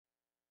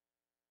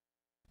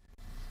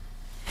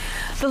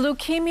The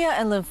Leukemia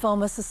and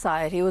Lymphoma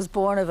Society was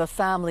born of a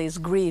family's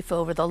grief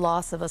over the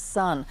loss of a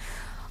son.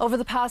 Over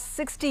the past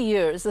 60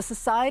 years, the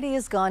society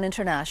has gone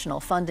international,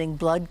 funding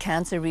blood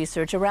cancer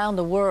research around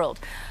the world.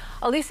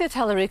 Alicia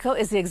Tallarico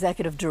is the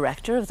executive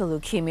director of the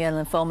Leukemia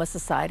and Lymphoma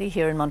Society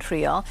here in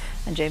Montreal,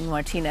 and Jaymie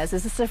Martinez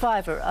is a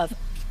survivor of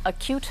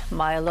acute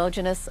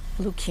myelogenous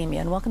leukemia.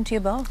 And welcome to you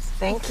both.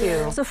 Thank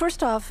you. So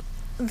first off,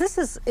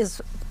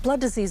 blood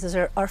diseases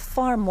are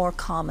far more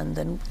common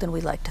than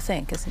we like to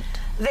think, isn't it?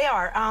 They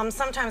are.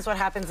 Sometimes what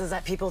happens is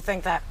that people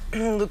think that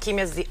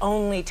leukemia is the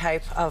only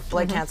type of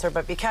blood cancer,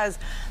 but because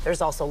there's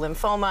also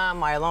lymphoma,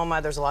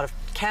 myeloma, there's a lot of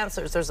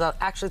cancers,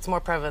 actually it's more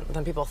prevalent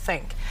than people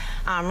think.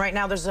 Right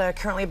now there's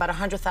currently about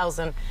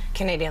 100,000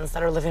 Canadians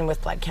that are living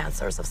with blood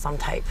cancers of some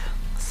type.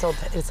 So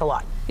it's a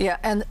lot. Yeah,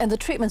 and the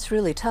treatment's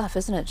really tough,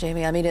 isn't it,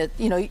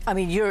 Jaymie? I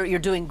mean, you're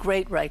doing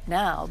great right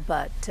now,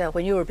 but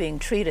when you were being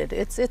treated,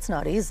 it's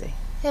not easy.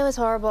 It was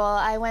horrible.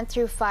 I went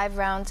through 5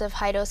 rounds of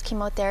high-dose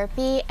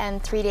chemotherapy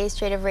and 3 days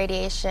straight of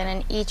radiation,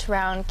 and each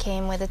round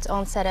came with its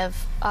own set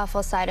of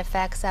awful side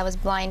effects. I was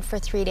blind for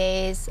 3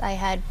 days. I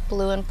had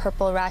blue and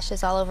purple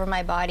rashes all over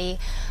my body.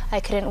 I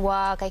couldn't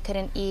walk. I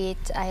couldn't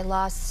eat. I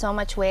lost so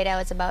much weight. I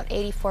was about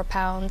 84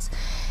 pounds.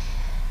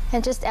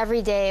 And just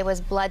every day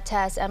was blood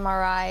tests,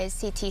 MRIs,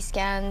 CT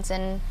scans,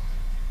 and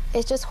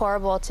it's just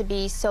horrible to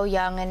be so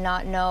young and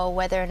not know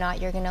whether or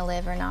not you're going to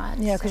live or not.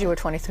 Yeah, because you were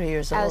 23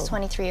 years old. I was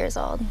 23 years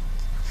old.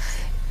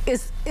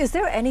 Is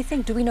there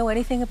anything, do we know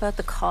anything about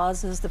the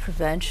causes, the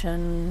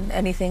prevention,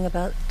 anything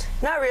about?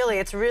 Not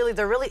really.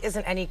 There really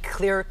isn't any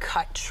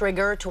clear-cut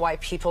trigger to why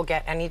people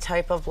get any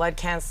type of blood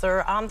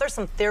cancer. There's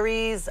some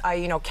theories,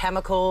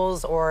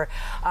 chemicals, or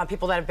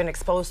people that have been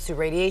exposed to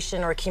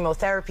radiation or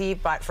chemotherapy.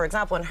 But for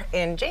example,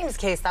 in James'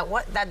 case,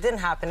 that didn't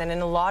happen. And in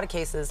a lot of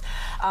cases,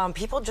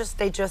 people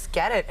just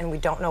get it, and we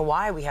don't know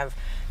why. We have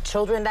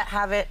children that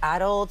have it,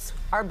 adults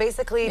are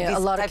basically these a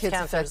lot of types kids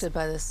cancers. affected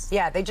by this.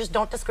 Yeah, they just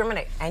don't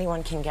discriminate.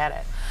 Anyone can get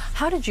it.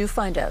 How did you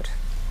find out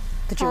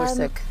that you were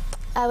sick?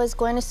 I was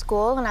going to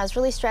school and I was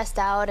really stressed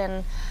out,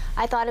 and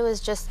I thought it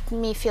was just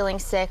me feeling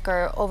sick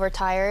or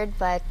overtired,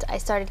 but I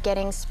started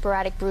getting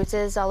sporadic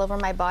bruises all over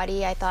my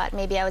body. I thought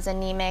maybe I was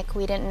anemic.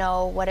 We didn't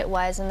know what it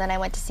was, and then I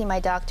went to see my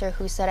doctor,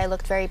 who said I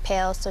looked very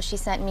pale, so she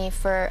sent me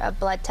for a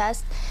blood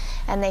test,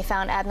 and they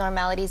found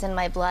abnormalities in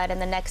my blood,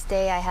 and the next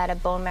day I had a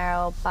bone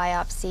marrow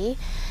biopsy.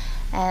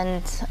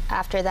 And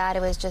after that,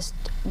 it was just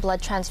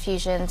blood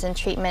transfusions and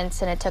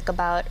treatments, and it took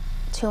about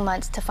 2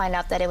 months to find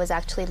out that it was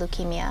actually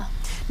leukemia.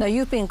 Now,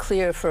 you've been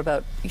clear for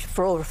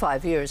over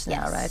 5 years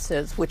now, Yes. right?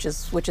 So, which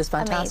is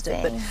fantastic.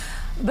 Amazing.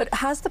 But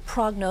has the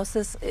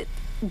prognosis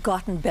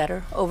gotten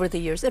better over the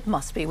years? It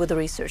must be, with the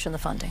research and the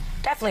funding.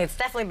 Definitely, it's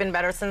definitely been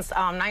better since the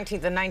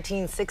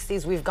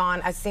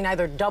 1960s. I've seen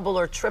either double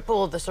or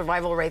triple the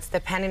survival rates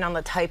depending on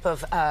the type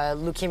of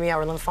leukemia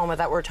or lymphoma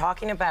that we're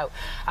talking about.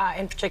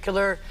 In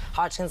particular,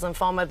 Hodgkin's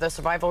lymphoma, the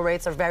survival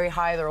rates are very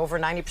high. They're over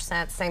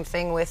 90%. Same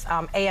thing with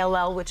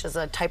ALL, which is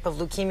a type of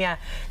leukemia.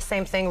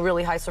 Same thing,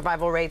 really high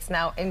survival rates.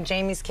 Now, in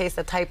Jamie's case,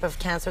 the type of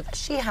cancer that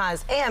she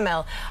has,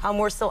 AML,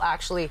 we're still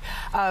actually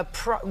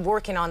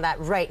working on that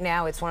right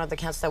now. It's one of the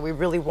cancers that we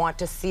really want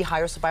to see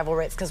higher survival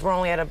rates, because we're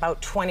only at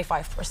about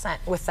 25%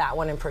 with that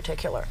one in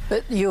particular.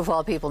 But you, of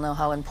all people, know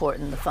how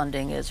important the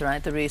funding is,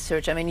 right? The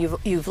research. I mean,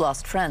 you've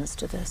lost friends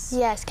to this.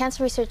 Yes,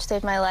 cancer research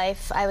saved my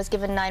life. I was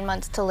given 9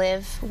 months to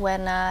live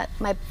when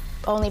my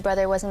only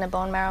brother was in a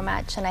bone marrow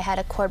match, and I had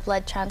a cord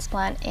blood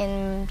transplant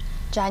in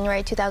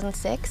January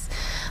 2006.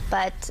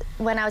 But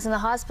when I was in the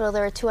hospital,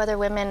 there were 2 other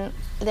women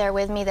there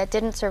with me that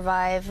didn't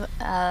survive,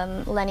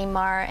 Lenny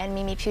Marr and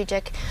Mimi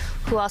Pujic,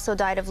 who also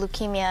died of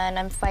leukemia, and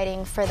I'm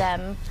fighting for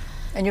them.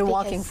 And you're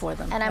walking for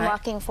them. And I'm right?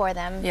 walking for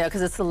them. Yeah,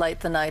 because it's the Light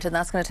the Night, and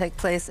that's going to take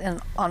place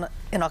in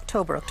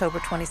October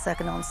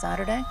 22nd on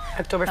Saturday.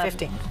 October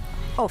 15th.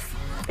 Oh,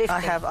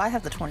 15th. I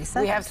have the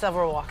 22nd. We have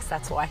several walks,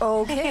 that's why.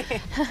 Okay.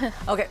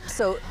 Okay,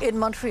 so in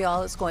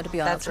Montreal, it's going to be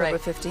on October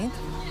 15th.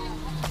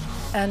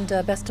 And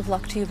best of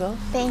luck to you both.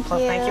 Thank you. Well,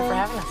 thank you for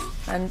having us.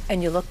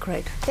 And you look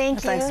great.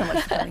 Thank you. Thanks so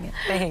much for coming in.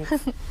 Thanks.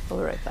 We'll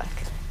be right back.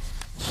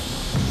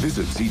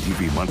 Visit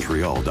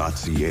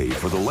ctvmontreal.ca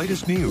for the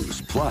latest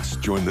news. Plus,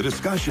 join the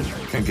discussion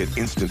and get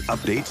instant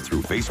updates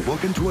through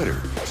Facebook and Twitter.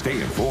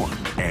 Stay informed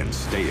and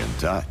stay in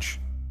touch.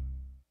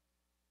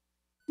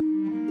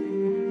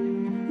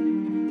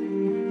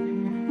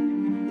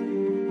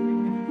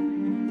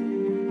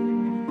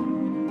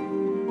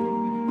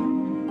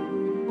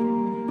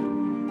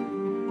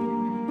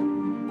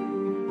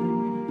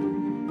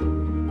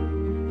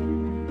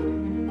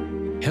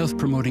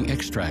 Health-promoting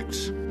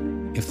extracts,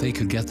 if they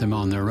could get them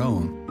on their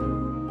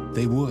own,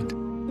 they would.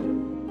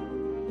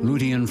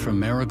 Lutein from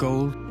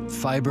marigold,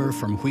 fiber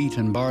from wheat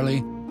and barley,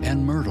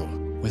 and myrtle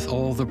with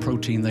all the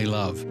protein they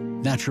love.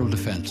 Natural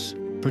defense,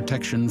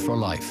 protection for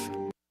life.